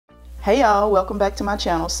Hey y'all, welcome back to my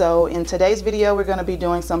channel. So in today's video we're going to be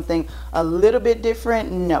doing something a little bit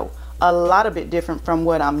different. No, a lot of bit different from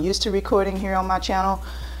what I'm used to recording here on my channel.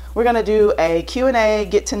 We're going to do a Q&A,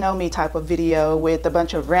 get to know me type of video with a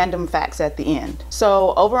bunch of random facts at the end.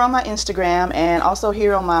 So over on my Instagram and also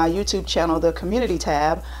here on my YouTube channel, the community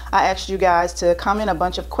tab, I asked you guys to comment a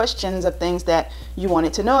bunch of questions of things that you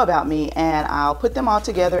wanted to know about me, and I'll put them all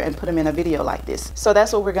together and put them in a video like this. So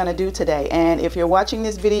that's what we're going to do today. And if you're watching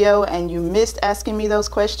this video and you missed asking me those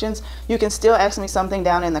questions, you can still ask me something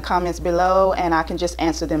down in the comments below and I can just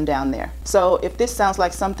answer them down there. So if this sounds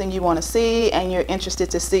like something you want to see and you're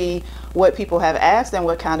interested to see what people have asked and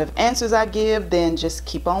what kind of answers I give, then just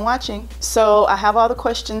keep on watching. So I have all the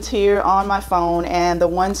questions here on my phone, and the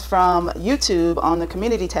ones from YouTube on the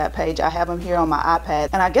community tab page, I have them here on my iPad.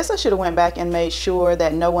 And I guess I should have went back and made sure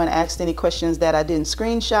that no one asked any questions that I didn't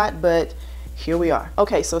screenshot, but here we are.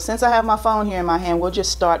 Okay, so since I have my phone here in my hand, we'll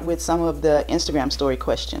just start with some of the Instagram story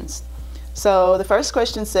questions. So the first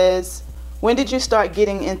question says, when did you start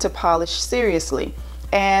getting into polish seriously?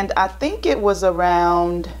 And I think it was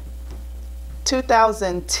around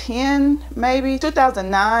 2010, maybe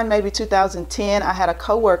 2009, maybe 2010. I had a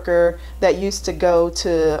coworker that used to go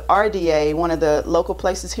to RDA, one of the local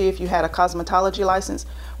places here if you had a cosmetology license,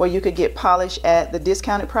 where you could get polish at the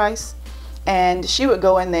discounted price. And she would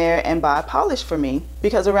go in there and buy polish for me,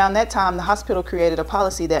 because around that time the hospital created a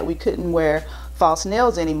policy that we couldn't wear false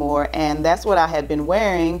nails anymore, and that's what I had been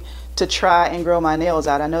wearing to try and grow my nails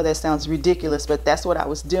out. I know that sounds ridiculous, but that's what I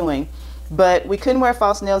was doing. But we couldn't wear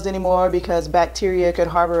false nails anymore because bacteria could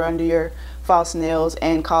harbor under your false nails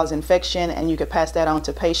and cause infection, and you could pass that on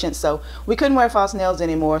to patients. So we couldn't wear false nails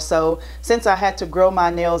anymore. So since I had to grow my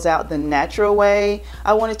nails out the natural way,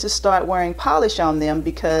 I wanted to start wearing polish on them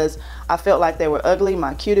because I felt like they were ugly.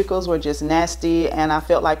 My cuticles were just nasty, and I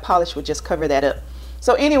felt like polish would just cover that up.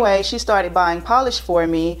 So anyway, she started buying polish for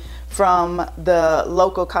me from the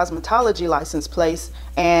local cosmetology license place,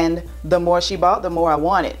 and the more she bought, the more I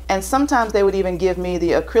wanted. And sometimes they would even give me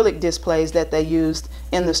the acrylic displays that they used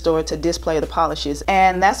in the store to display the polishes.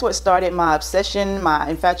 And that's what started my obsession, my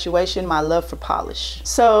infatuation, my love for polish.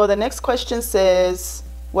 So the next question says,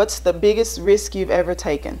 what's the biggest risk you've ever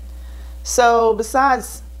taken? So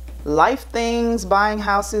besides life things, buying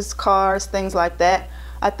houses, cars, things like that,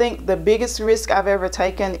 I think the biggest risk I've ever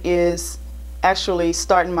taken is actually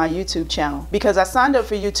starting my YouTube channel, because I signed up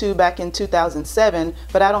for YouTube back in 2007,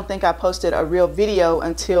 but I don't think I posted a real video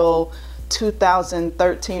until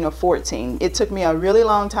 2013 or 14. It took me a really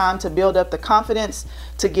long time to build up the confidence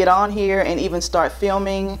to get on here and even start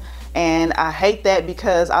filming. And I hate that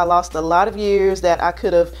because I lost a lot of years that I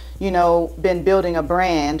could have, you know, been building a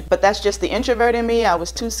brand. But that's just the introvert in me. I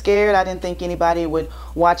was too scared. I didn't think anybody would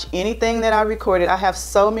watch anything that I recorded. I have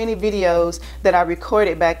so many videos that I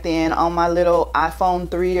recorded back then on my little iPhone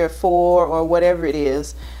 3 or 4 or whatever it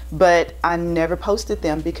is. But I never posted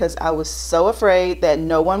them because I was so afraid that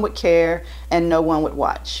no one would care and no one would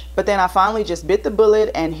watch. But then I finally just bit the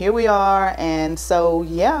bullet, and here we are. And so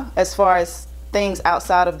yeah, as far as things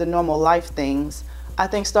outside of the normal life things, I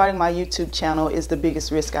think starting my YouTube channel is the biggest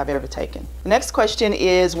risk I've ever taken. The next question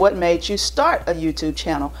is, what made you start a YouTube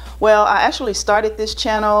channel? Well, I actually started this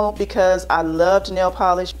channel because I loved nail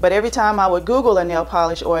polish, but every time I would Google a nail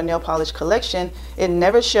polish or a nail polish collection, it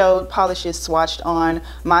never showed polishes swatched on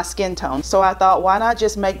my skin tone. So I thought, why not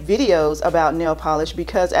just make videos about nail polish?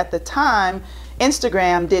 Because at the time,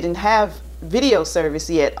 Instagram didn't have video service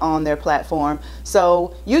yet on their platform,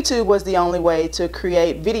 so YouTube was the only way to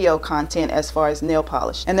create video content as far as nail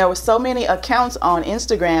polish. And there were so many accounts on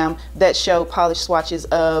Instagram that showed polish swatches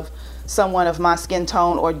of someone of my skin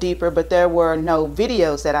tone or deeper, but there were no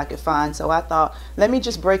videos that I could find. So I thought, let me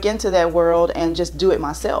just break into that world and just do it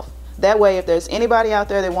myself. That way, if there's anybody out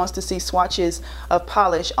there that wants to see swatches of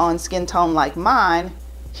polish on skin tone like mine,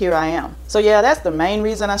 here I am. So yeah, that's the main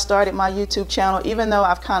reason I started my YouTube channel, even though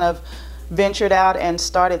I've kind of ventured out and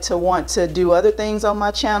started to want to do other things on my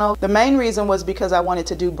channel. The main reason was because I wanted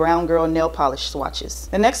to do brown girl nail polish swatches.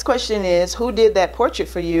 The next question is, who did that portrait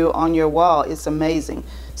for you on your wall? It's amazing.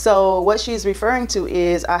 So what she's referring to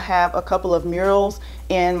is, I have a couple of murals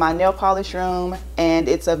in my nail polish room, and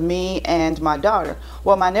it's of me and my daughter.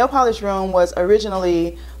 Well, my nail polish room was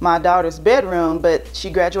originally my daughter's bedroom, but she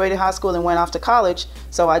graduated high school and went off to college,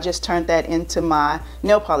 so I just turned that into my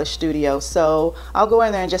nail polish studio. So I'll go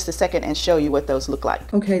in there in just a second and show you what those look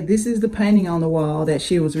like. Okay, this is the painting on the wall that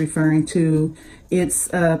she was referring to.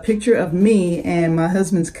 It's a picture of me, and my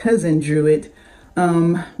husband's cousin drew it.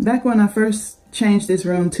 Back when I first changed this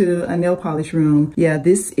room to a nail polish room. Yeah,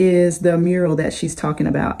 this is the mural that she's talking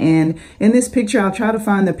about. And in this picture, I'll try to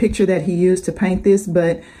find the picture that he used to paint this,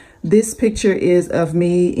 but This picture is of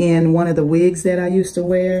me in one of the wigs that I used to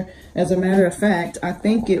wear. As a matter of fact, I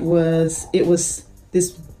think it was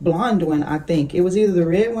this blonde one. I think it was either the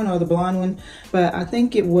red one or the blonde one, but I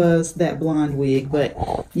think it was that blonde wig.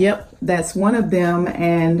 But yep, that's one of them.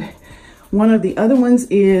 And one of the other ones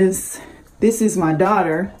is, this is my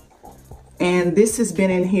daughter, and this has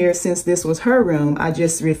been in here since this was her room. I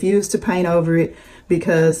just refused to paint over it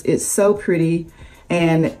because it's so pretty.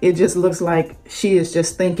 And it just looks like she is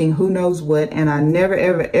just thinking who knows what, and I never,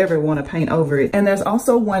 ever, ever want to paint over it. And there's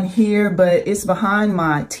also one here, but it's behind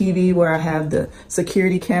my TV where I have the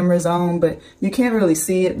security cameras on, but you can't really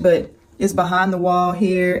see it, but it's behind the wall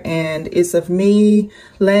here, and it's of me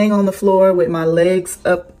laying on the floor with my legs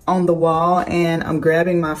up on the wall, and I'm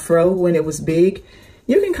grabbing my fro when it was big.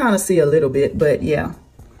 You can kind of see a little bit, but yeah.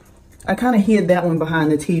 I kind of hid that one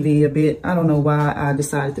behind the TV a bit. I don't know why I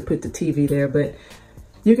decided to put the TV there, but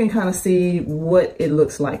you can kind of see what it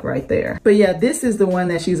looks like right there. But yeah, this is the one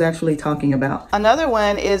that she's actually talking about. Another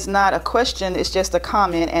one is not a question, it's just a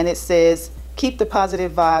comment, and it says, keep the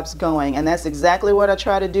positive vibes going. And that's exactly what I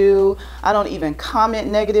try to do. I don't even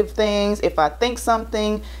comment negative things. If I think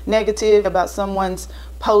something negative about someone's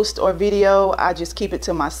post or video, I just keep it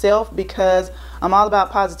to myself because I'm all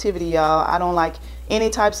about positivity, y'all. I don't like any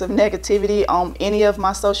types of negativity on any of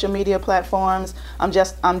my social media platforms. I'm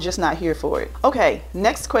just not here for it. Okay,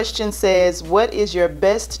 next question says, what is your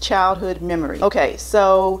best childhood memory? Okay,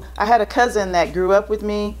 so I had a cousin that grew up with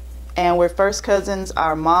me, and we're first cousins.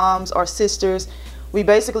 Our moms are sisters. We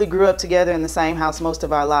basically grew up together in the same house most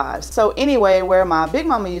of our lives. So anyway, where my big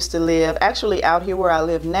mama used to live, actually out here where I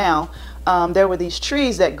live now, there were these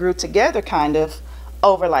trees that grew together kind of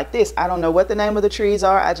over like this. I don't know what the name of the trees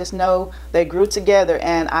are. I just know they grew together,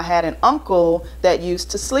 and I had an uncle that used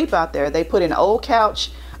to sleep out there. They put an old couch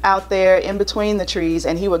out there in between the trees,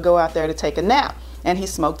 and he would go out there to take a nap, and he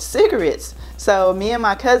smoked cigarettes. So me and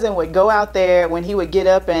my cousin would go out there when he would get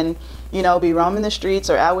up and, you know, be roaming the streets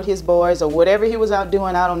or out with his boys or whatever he was out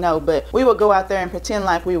doing, I don't know, but we would go out there and pretend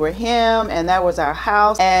like we were him, and that was our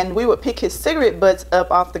house, and we would pick his cigarette butts up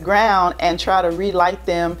off the ground and try to relight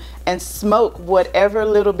them and smoke whatever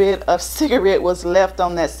little bit of cigarette was left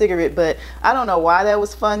on that cigarette butt. I don't know why that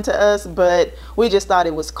was fun to us, but we just thought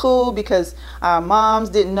it was cool because our moms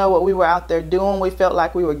didn't know what we were out there doing. We felt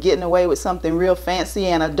like we were getting away with something real fancy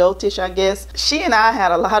and adultish, I guess. She and I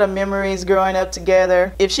had a lot of memories growing up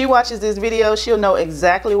together. If she watches this video, she'll know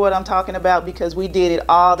exactly what I'm talking about because we did it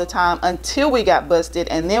all the time until we got busted,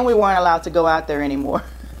 and then we weren't allowed to go out there anymore.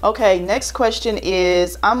 Okay, next question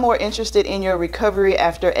is, I'm more interested in your recovery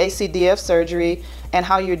after ACDF surgery and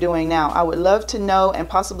how you're doing now. I would love to know and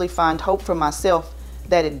possibly find hope for myself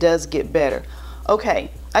that it does get better. Okay,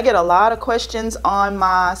 I get a lot of questions on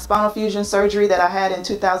my spinal fusion surgery that I had in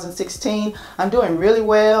 2016. I'm doing really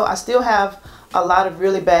well. I still have a lot of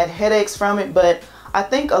really bad headaches from it, but I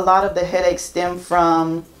think a lot of the headaches stem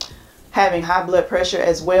from having high blood pressure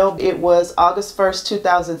as well. It was August 1st,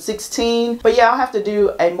 2016. But yeah, I'll have to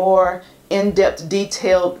do a more in-depth,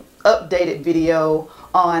 detailed, updated video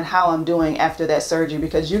on how I'm doing after that surgery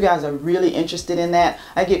because you guys are really interested in that.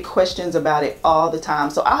 I get questions about it all the time,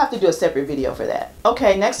 so I'll have to do a separate video for that.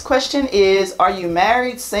 Okay, next question is, are you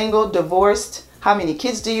married, single, divorced? How many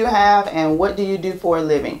kids do you have, and what do you do for a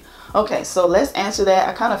living? Okay, so let's answer that.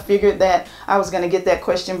 I kind of figured that I was going to get that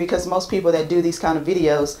question because most people that do these kind of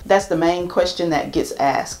videos, that's the main question that gets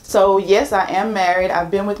asked. So yes, I am married. I've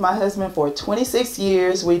been with my husband for 26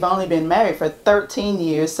 years. We've only been married for 13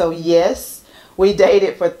 years. So yes, we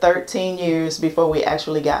dated for 13 years before we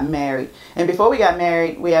actually got married. And before we got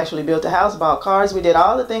married, we actually built a house, bought cars. We did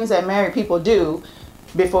all the things that married people do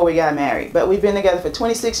before we got married. But we've been together for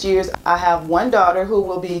 26 years. I have one daughter who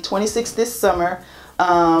will be 26 this summer.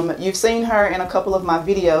 You've seen her in a couple of my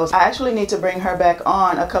videos. I actually need to bring her back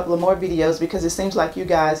on a couple of more videos because it seems like you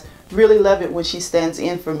guys really love it when she stands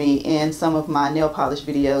in for me in some of my nail polish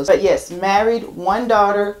videos. But yes, married, one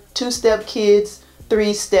daughter, 2 step kids,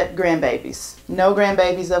 3 step grandbabies. No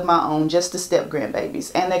grandbabies of my own, just the step grandbabies.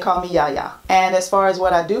 And they call me Yaya. And as far as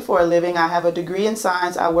what I do for a living, I have a degree in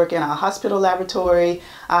science. I work in a hospital laboratory.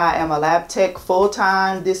 I am a lab tech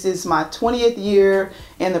full-time. This is my 20th year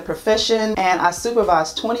in the profession, and I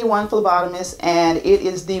supervise 21 phlebotomists, and it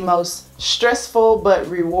is the most stressful but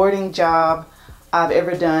rewarding job I've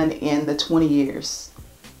ever done in the 20 years.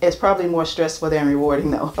 It's probably more stressful than rewarding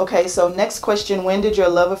though. Okay, so next question, when did your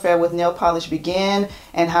love affair with nail polish begin,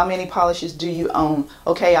 and how many polishes do you own?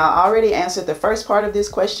 Okay, I already answered the first part of this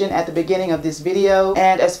question at the beginning of this video.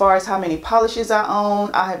 And as far as how many polishes I own,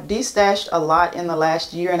 I have destashed a lot in the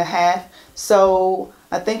last year and a half. So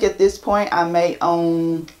I think at this point I may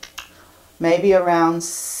own maybe around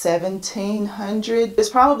 1700. It's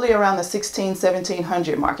probably around the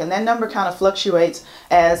 1700 mark, and that number kind of fluctuates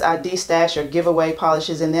as I destash or give away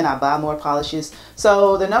polishes and then I buy more polishes.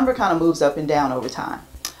 So the number kind of moves up and down over time.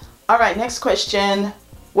 All right, next question.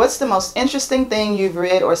 What's the most interesting thing you've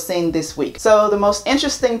read or seen this week? So the most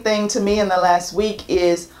interesting thing to me in the last week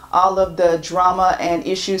is all of the drama and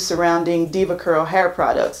issues surrounding DevaCurl hair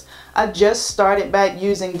products. I just started back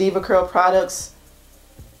using DevaCurl products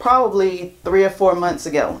probably 3 or 4 months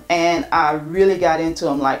ago, and I really got into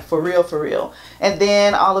them, like for real, for real. And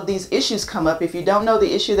then all of these issues come up. If you don't know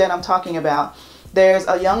the issue that I'm talking about, there's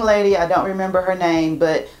a young lady, I don't remember her name,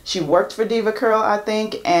 but she worked for DevaCurl, I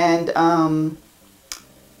think, and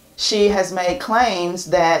she has made claims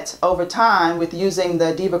that over time with using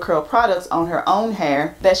the DevaCurl products on her own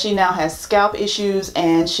hair, that she now has scalp issues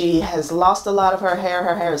and she has lost a lot of her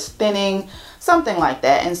hair is thinning, something like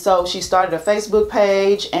that. And so she started a Facebook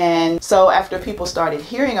page, and so after people started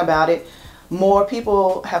hearing about it, more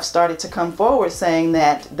people have started to come forward saying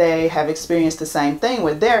that they have experienced the same thing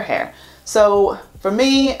with their hair. So for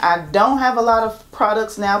me, I don't have a lot of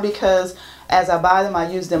products now because as I buy them,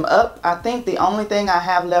 I use them up. I think the only thing I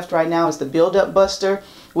have left right now is the Build-Up Buster,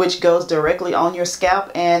 which goes directly on your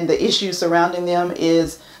scalp, and the issue surrounding them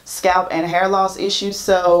is scalp and hair loss issues.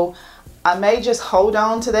 So I may just hold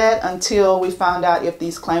on to that until we find out if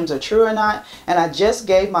these claims are true or not. And I just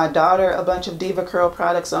gave my daughter a bunch of DevaCurl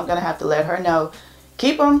products, so I'm gonna have to let her know,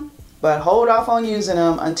 keep them, but hold off on using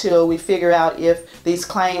them until we figure out if these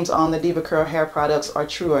claims on the DevaCurl hair products are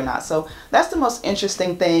true or not. So that's the most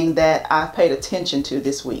interesting thing that I paid attention to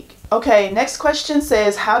this week. Okay, next question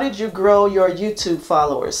says, how did you grow your YouTube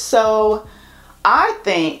followers? So I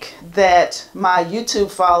think that my YouTube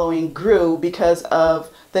following grew because of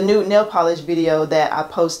the nude nail polish video that I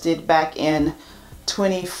posted back in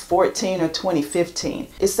 2014 or 2015.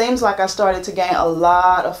 It seems like I started to gain a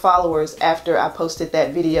lot of followers after I posted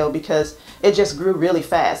that video because it just grew really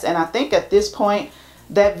fast. And I think at this point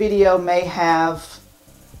that video may have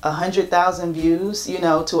 100,000 views. You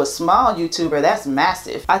know, to a small YouTuber, that's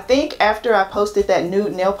massive. I think after I posted that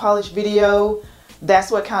nude nail polish video,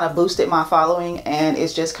 that's what kind of boosted my following, and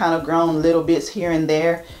it's just kind of grown little bits here and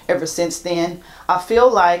there ever since then. I feel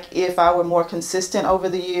like if I were more consistent over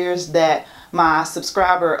the years, that my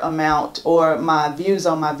subscriber amount or my views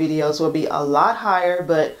on my videos will be a lot higher,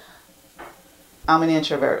 but I'm an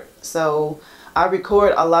introvert. So I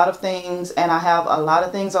record a lot of things and I have a lot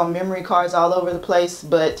of things on memory cards all over the place,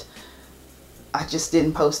 but I just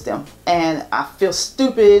didn't post them. And I feel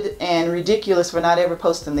stupid and ridiculous for not ever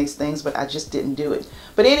posting these things, but I just didn't do it.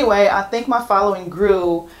 But anyway, I think my following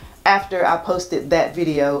grew after I posted that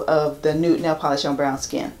video of the nude nail polish on brown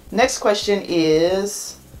skin. Next question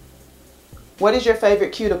is, what is your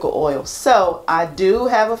favorite cuticle oil? So I do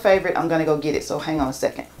have a favorite. I'm gonna go get it, so hang on a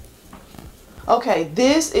second. Okay,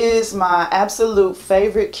 this is my absolute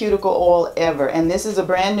favorite cuticle oil ever, and this is a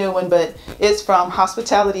brand new one, but it's from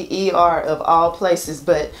Hospitality ER of all places.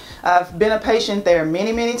 But I've been a patient there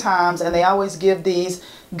many times, and they always give these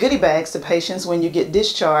goodie bags to patients when you get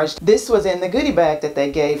discharged. This was in the goodie bag that they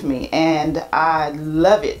gave me, and I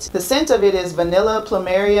love it. The scent of it is vanilla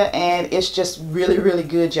plumeria, and it's just really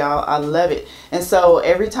good, y'all. I love it. And so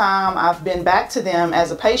every time I've been back to them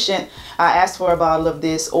as a patient, I ask for a bottle of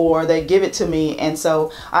this or they give it to me. And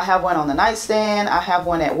so I have one on the nightstand, I have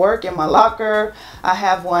one at work in my locker, I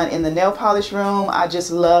have one in the nail polish room. I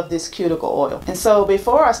just love this cuticle oil. And so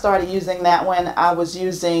before I started using that one, I was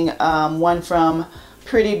using one from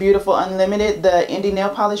Pretty Beautiful Unlimited, the indie nail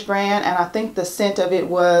polish brand, and I think the scent of it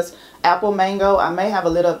was apple mango. I may have a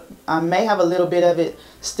little bit of it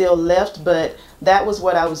still left, but that was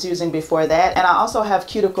what I was using before that. And I also have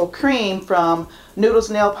cuticle cream from Noodles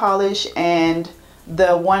Nail Polish and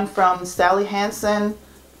the one from Sally Hansen,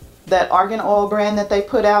 that argan oil brand that they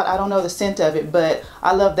put out. I don't know the scent of it, but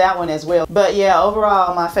I love that one as well. But yeah,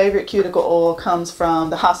 overall my favorite cuticle oil comes from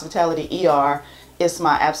the Hospitality ER. It's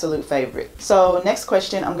my absolute favorite. So next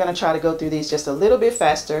question, I'm gonna try to go through these just a little bit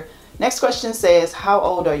faster. Next question says, how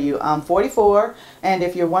old are you? I'm 44, and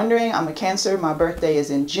if you're wondering, I'm a Cancer. My birthday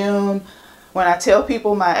is in June. When I tell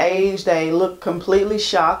people my age, they look completely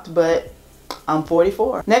shocked, but I'm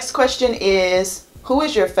 44. Next question is, who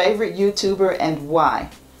is your favorite YouTuber and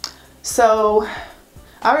why? So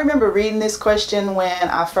I remember reading this question when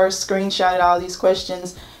I first screenshotted all these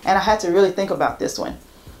questions, and I had to really think about this one.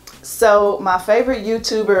 So my favorite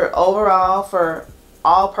YouTuber overall for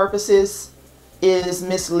all purposes is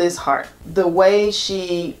Miss Liz Hart. The way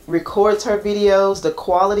she records her videos, the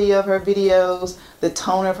quality of her videos, the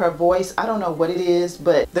tone of her voice, I don't know what it is,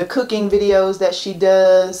 but the cooking videos that she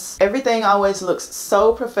does, everything always looks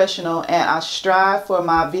so professional, and I strive for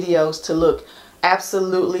my videos to look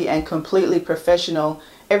absolutely and completely professional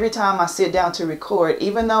every time I sit down to record.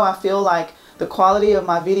 Even though I feel like the quality of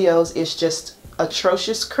my videos is just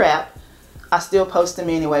atrocious crap, I still post them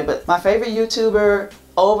anyway. But my favorite YouTuber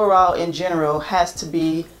overall in general has to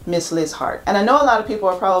be Miss Liz Hart. And I know a lot of people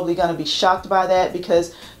are probably going to be shocked by that,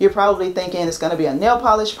 because you're probably thinking it's going to be a nail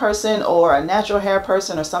polish person or a natural hair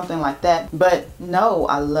person or something like that. But no,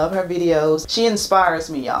 I love her videos. She inspires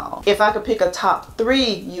me, y'all. If I could pick a top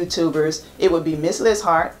 3 YouTubers, it would be Miss Liz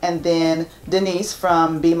Hart, and then Denise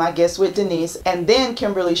from Be My Guest with Denise, and then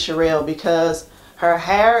Kimberly Sherrill, because her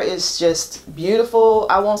hair is just beautiful.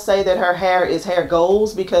 I won't say that her hair is hair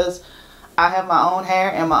goals, because I have my own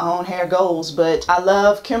hair and my own hair goals, but I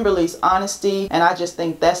love Kimberly's honesty, and I just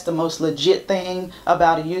think that's the most legit thing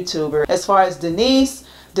about a YouTuber. As far as Denise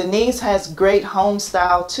has great home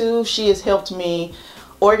style too. She has helped me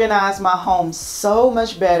organize my home so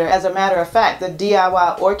much better. As a matter of fact, the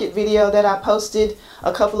DIY orchid video that I posted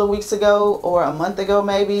a couple of weeks ago, or a month ago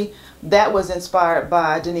maybe, that was inspired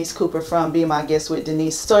by Denise Cooper from Be My Guest with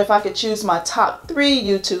Denise. So if I could choose my top 3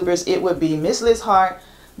 YouTubers, it would be Miss Liz Hart,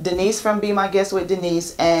 Denise from Be My Guest with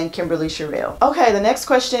Denise, and Kimberly Sherrill. Okay, the next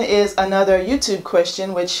question is another YouTube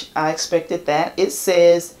question, which I expected that. It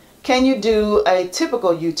says, can you do a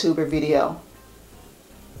typical YouTuber video?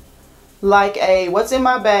 Like a what's in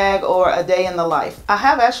my bag or a day in the life. I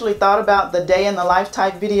have actually thought about the day in the life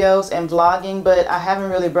type videos and vlogging, but I haven't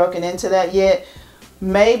really broken into that yet.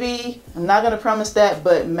 Maybe, I'm not going to promise that,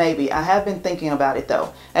 but maybe. I have been thinking about it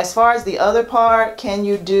though. As far as the other part, can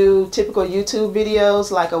you do typical YouTube videos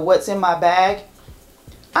like a what's in my bag?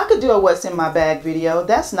 I could do a what's in my bag video.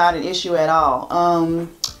 That's not an issue at all.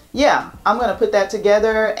 Yeah, I'm going to put that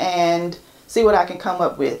together and see what I can come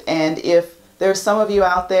up with. And if there's some of you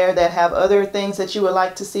out there that have other things that you would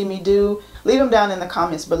like to see me do, leave them down in the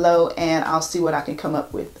comments below and I'll see what I can come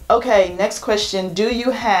up with. Okay, next question. Do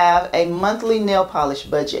you have a monthly nail polish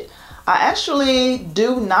budget? I actually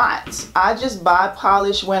do not. I just buy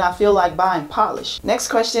polish when I feel like buying polish. Next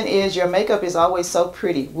question is, your makeup is always so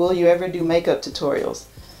pretty. Will you ever do makeup tutorials?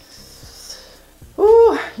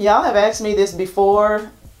 Ooh, y'all have asked me this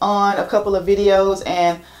before on a couple of videos,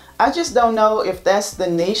 and I just don't know if that's the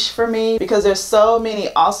niche for me, because there's so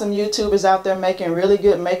many awesome YouTubers out there making really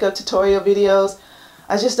good makeup tutorial videos.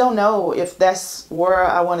 I just don't know if that's where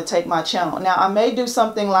I want to take my channel. Now, I may do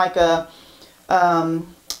something like a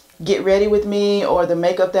get ready with me, or the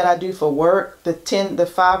makeup that I do for work, the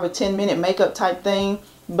 5 or 10 minute makeup type thing.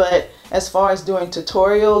 But as far as doing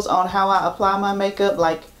tutorials on how I apply my makeup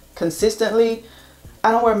like consistently,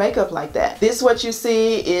 I don't wear makeup like that. This, what you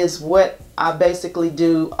see, is what I basically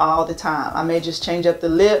do all the time. I may just change up the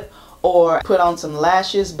lip or put on some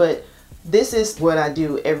lashes, but this is what I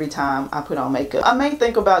do every time I put on makeup. I may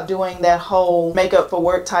think about doing that whole makeup for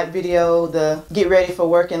work type video, the get ready for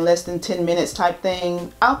work in less than 10 minutes type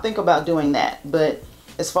thing. I'll think about doing that, but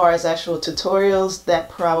as far as actual tutorials, that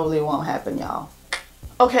probably won't happen, y'all.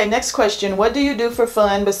 Okay, next question. What do you do for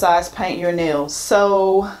fun besides paint your nails?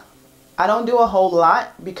 So I don't do a whole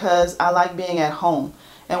lot because I like being at home.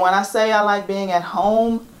 And when I say I like being at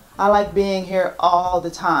home, I like being here all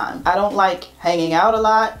the time. I don't like hanging out a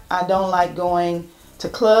lot. I don't like going to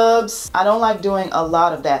clubs. I don't like doing a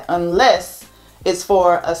lot of that unless it's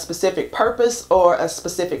for a specific purpose or a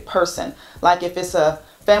specific person. Like if it's a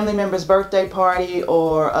family member's birthday party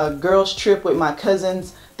or a girls trip with my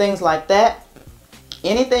cousins, things like that.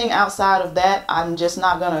 Anything outside of that, I'm just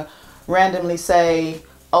not gonna randomly say,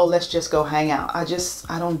 oh, let's just go hang out. I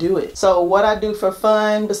don't do it. So what I do for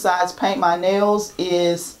fun besides paint my nails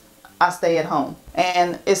is I stay at home.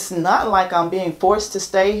 And it's not like I'm being forced to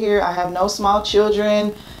stay here. I have no small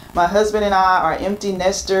children. My husband and I are empty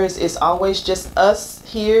nesters. It's always just us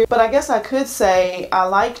here. But I guess I could say I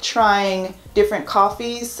like trying different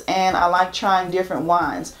coffees and I like trying different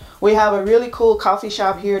wines. We have a really cool coffee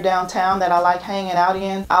shop here downtown that I like hanging out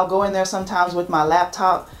in. I'll go in there sometimes with my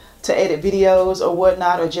laptop to edit videos or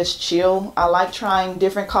whatnot, or just chill. I like trying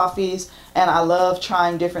different coffees and I love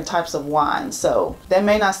trying different types of wine. So that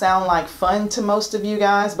may not sound like fun to most of you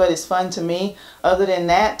guys, but it's fun to me. Other than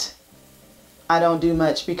that, I don't do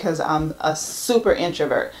much because I'm a super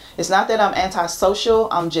introvert. It's not that I'm antisocial,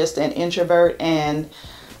 I'm just an introvert, and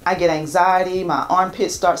I get anxiety, my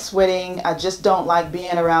armpits start sweating. I just don't like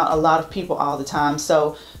being around a lot of people all the time.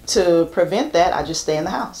 So to prevent that, I just stay in the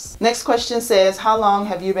house. Next question says, how long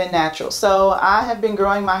have you been natural? So I have been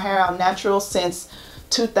growing my hair out natural since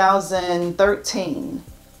 2013.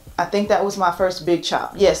 I think that was my first big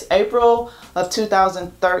chop. Yes, April of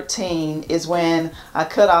 2013 is when I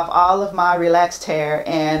cut off all of my relaxed hair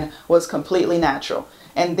and was completely natural.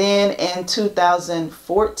 And then in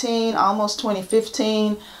 2014, almost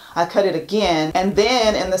 2015, I cut it again. And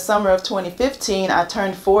then in the summer of 2015, I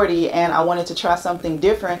turned 40 and I wanted to try something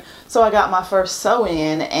different. So I got my first sew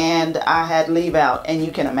in and I had leave out. And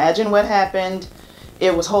you can imagine what happened.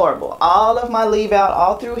 It was horrible. All of my leave out,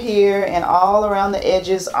 all through here and all around the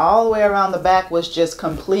edges, all the way around the back was just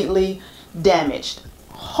completely damaged.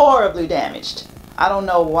 Horribly damaged. I don't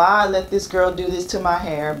know why I let this girl do this to my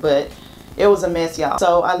hair, but it was a mess, y'all.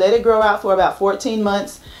 So I let it grow out for about 14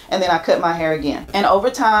 months and then I cut my hair again. And over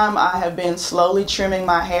time, I have been slowly trimming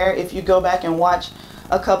my hair. If you go back and watch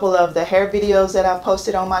a couple of the hair videos that I've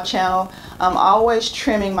posted on my channel, I'm always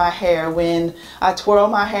trimming my hair. When I twirl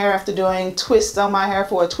my hair after doing twists on my hair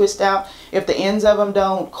for a twist out, if the ends of them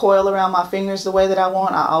don't coil around my fingers the way that I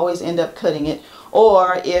want, I always end up cutting it.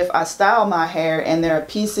 Or if I style my hair and there are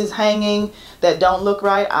pieces hanging that don't look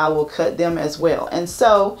right, I will cut them as well. And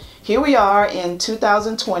so here we are in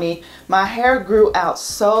 2020. My hair grew out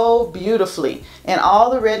so beautifully and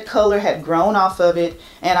all the red color had grown off of it,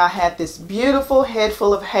 and I had this beautiful head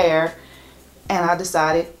full of hair, and I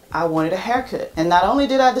decided I wanted a haircut. And not only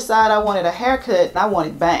did I decide I wanted a haircut, I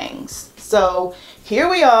wanted bangs. So here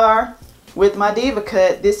we are with my diva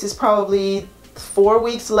cut. This is probably 4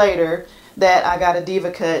 weeks later that I got a diva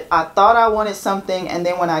cut. I thought I wanted something, and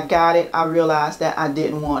then when I got it, I realized that I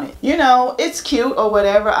didn't want it. You know, it's cute or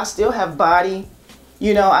whatever. I still have body.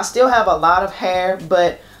 You know, I still have a lot of hair,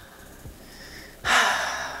 but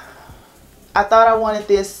I thought I wanted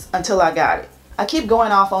this until I got it. I keep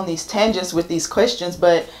going off on these tangents with these questions,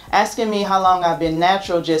 but asking me how long I've been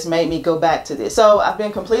natural just made me go back to this. So I've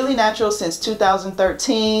been completely natural since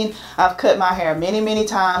 2013. I've cut my hair many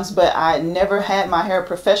times, but I never had my hair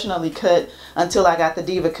professionally cut until I got the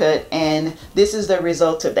diva cut, and this is the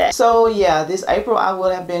result of that. So yeah, this April I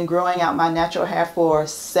would have been growing out my natural hair for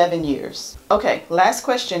 7 years. Okay, last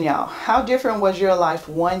question, y'all. How different was your life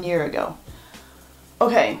 1 year ago?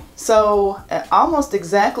 Okay, so almost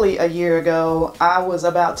exactly a year ago, I was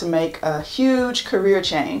about to make a huge career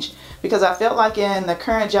change because I felt like in the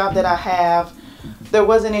current job that I have, there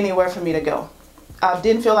wasn't anywhere for me to go. I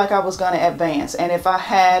didn't feel like I was going to advance. And if I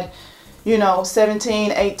had, you know,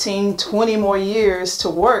 17, 18, 20 more years to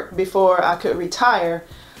work before I could retire,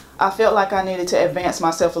 I felt like I needed to advance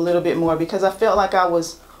myself a little bit more because I felt like I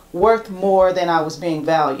was worth more than I was being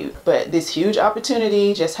valued. But this huge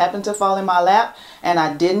opportunity just happened to fall in my lap, and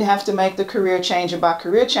I didn't have to make the career change. And by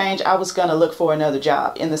career change, I was going to look for another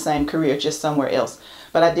job in the same career, just somewhere else.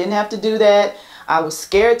 But I didn't have to do that. I was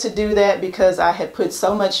scared to do that because I had put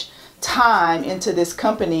so much time into this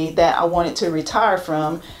company that I wanted to retire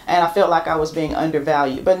from, and I felt like I was being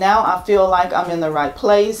undervalued. But now I feel like I'm in the right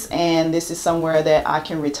place, and this is somewhere that I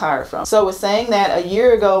can retire from. So with saying that, a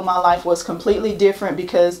year ago my life was completely different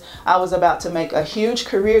because I was about to make a huge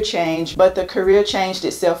career change, but the career changed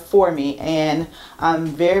itself for me, and I'm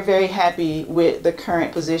very happy with the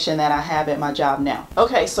current position that I have at my job now.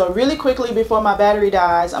 Okay, so really quickly before my battery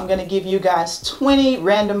dies, I'm going to give you guys 20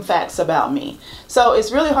 random facts about me. So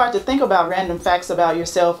it's really hard to think about random facts about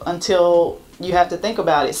yourself until you have to think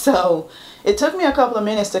about it. So it took me a couple of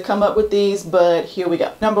minutes to come up with these, but here we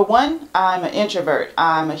go. Number one, I'm an introvert.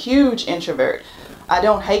 I'm a huge introvert. I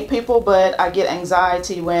don't hate people, but I get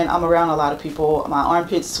anxiety when I'm around a lot of people. My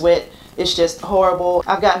armpits sweat. It's just horrible.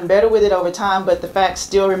 I've gotten better with it over time, but the fact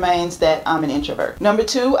still remains that I'm an introvert. Number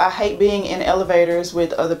two, I hate being in elevators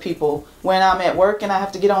with other people. When I'm at work and I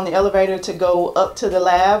have to get on the elevator to go up to the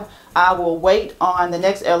lab, I will wait on the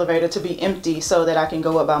next elevator to be empty so that I can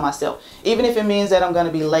go up by myself. Even if it means that I'm going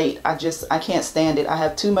to be late, I can't stand it. I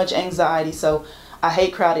have too much anxiety, so I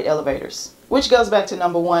hate crowded elevators. Which goes back to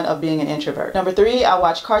number one of being an introvert. Number three, I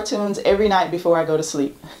watch cartoons every night before I go to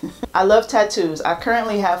sleep. I love tattoos. I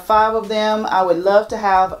currently have 5 of them. I would love to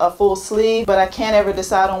have a full sleeve, but I can't ever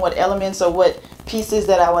decide on what elements or what pieces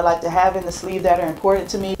that I would like to have in the sleeve that are important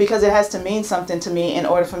to me, because it has to mean something to me in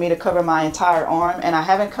order for me to cover my entire arm, and I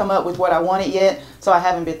haven't come up with what I wanted yet, so I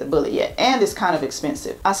haven't bit the bullet yet, and it's kind of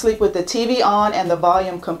expensive. I sleep with the TV on and the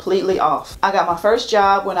volume completely off. I got my first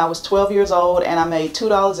job when I was 12 years old, and I made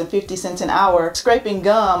 $2.50 an hour scraping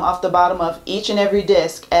gum off the bottom of each and every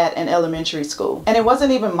desk at an elementary school. And it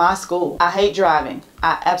wasn't even my school. I hate driving.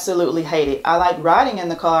 I absolutely hate it. I like riding in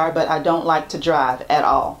the car, but I don't like to drive at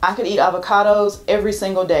all. I could eat avocados every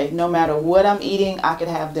single day. No matter what I'm eating, I could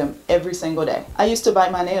have them every single day. I used to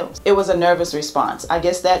bite my nails. It was a nervous response. I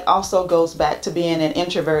guess that also goes back to being an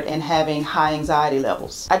introvert and having high anxiety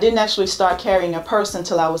levels. I didn't actually start carrying a purse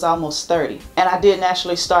until I was almost 30. And I didn't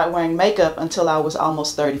actually start wearing makeup until I was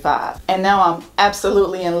almost 35. And now I'm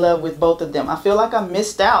absolutely in love with both of them. I feel like I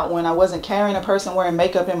missed out when I wasn't carrying a purse and wearing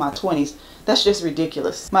makeup in my 20s. That's just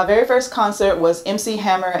ridiculous. My very first concert was MC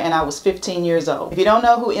Hammer and I was 15 years old. If you don't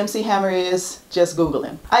know who MC Hammer is, just Google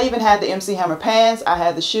him. I even had the MC Hammer pants, I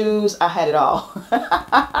had the shoes, I had it all.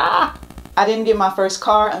 I didn't get my first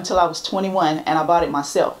car until I was 21 and I bought it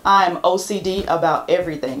myself. I'm OCD about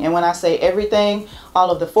everything. And when I say everything, all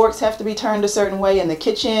of the forks have to be turned a certain way in the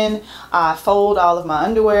kitchen. I fold all of my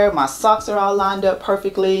underwear. My socks are all lined up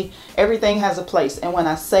perfectly. Everything has a place. And when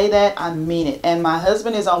I say that, I mean it. And my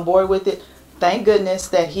husband is on board with it. Thank goodness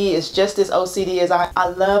that he is just as OCD as I. I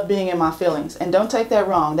love being in my feelings. And don't take that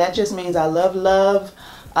wrong. That just means I love love.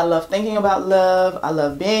 I love thinking about love. I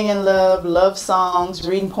love being in love, love songs,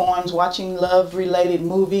 reading poems, watching love related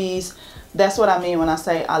movies. That's what I mean when I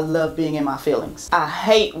say I love being in my feelings. I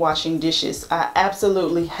hate washing dishes. I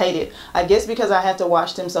absolutely hate it. I guess because I had to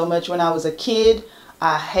wash them so much when I was a kid,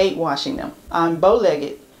 I hate washing them. I'm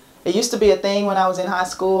bow-legged. It used to be a thing when I was in high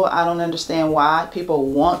school. I don't understand why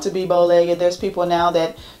people want to be bow-legged. There's people now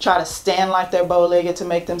that try to stand like they're bow-legged to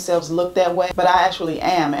make themselves look that way. But I actually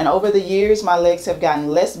am. And over the years, my legs have gotten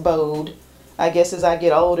less bowed. I guess as I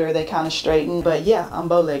get older, they kind of straighten. But yeah, I'm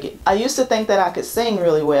bow-legged. I used to think that I could sing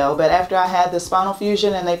really well. But after I had the spinal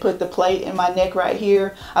fusion and they put the plate in my neck right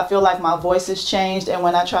here, I feel like my voice has changed. And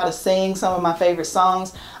when I try to sing some of my favorite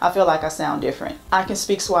songs, I feel like I sound different. I can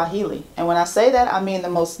speak Swahili. And when I say that, I mean the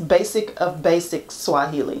most basic of basic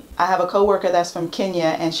Swahili. I have a coworker that's from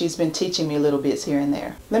Kenya and she's been teaching me little bits here and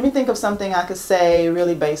there. Let me think of something I could say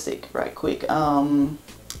really basic right quick.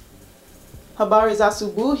 Habari za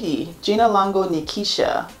asubuhi, jina langu ni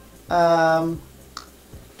Kisha,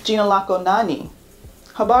 jina lako nani,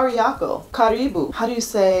 habari yako, karibu. How do you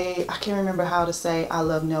say, I can't remember how to say I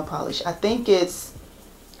love nail polish. I think it's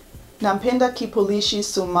nampenda kipolishi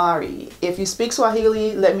sumari. If you speak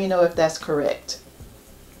Swahili, let me know if that's correct,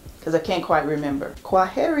 because I can't quite remember.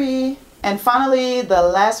 Kwaheri. And finally, the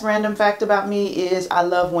last random fact about me is I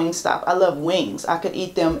love Wingstop. I love wings. I could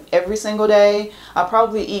eat them every single day. I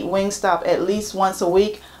probably eat Wingstop at least once a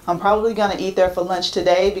week. I'm probably gonna eat there for lunch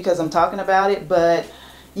today because I'm talking about it. But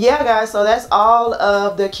yeah, guys, so that's all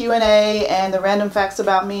of the Q&A and the random facts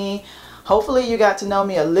about me. Hopefully you got to know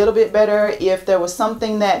me a little bit better. If there was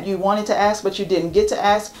something that you wanted to ask but you didn't get to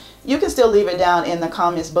ask, you can still leave it down in the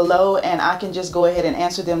comments below and I can just go ahead and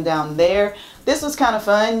answer them down there. This was kind of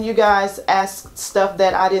fun. You guys asked stuff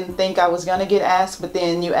that I didn't think I was going to get asked, but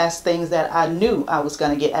then you asked things that I knew I was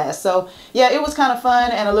going to get asked. So yeah, it was kind of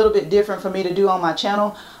fun and a little bit different for me to do on my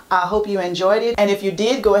channel. I hope you enjoyed it. And if you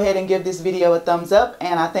did, go ahead and give this video a thumbs up.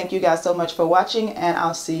 And I thank you guys so much for watching and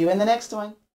I'll see you in the next one.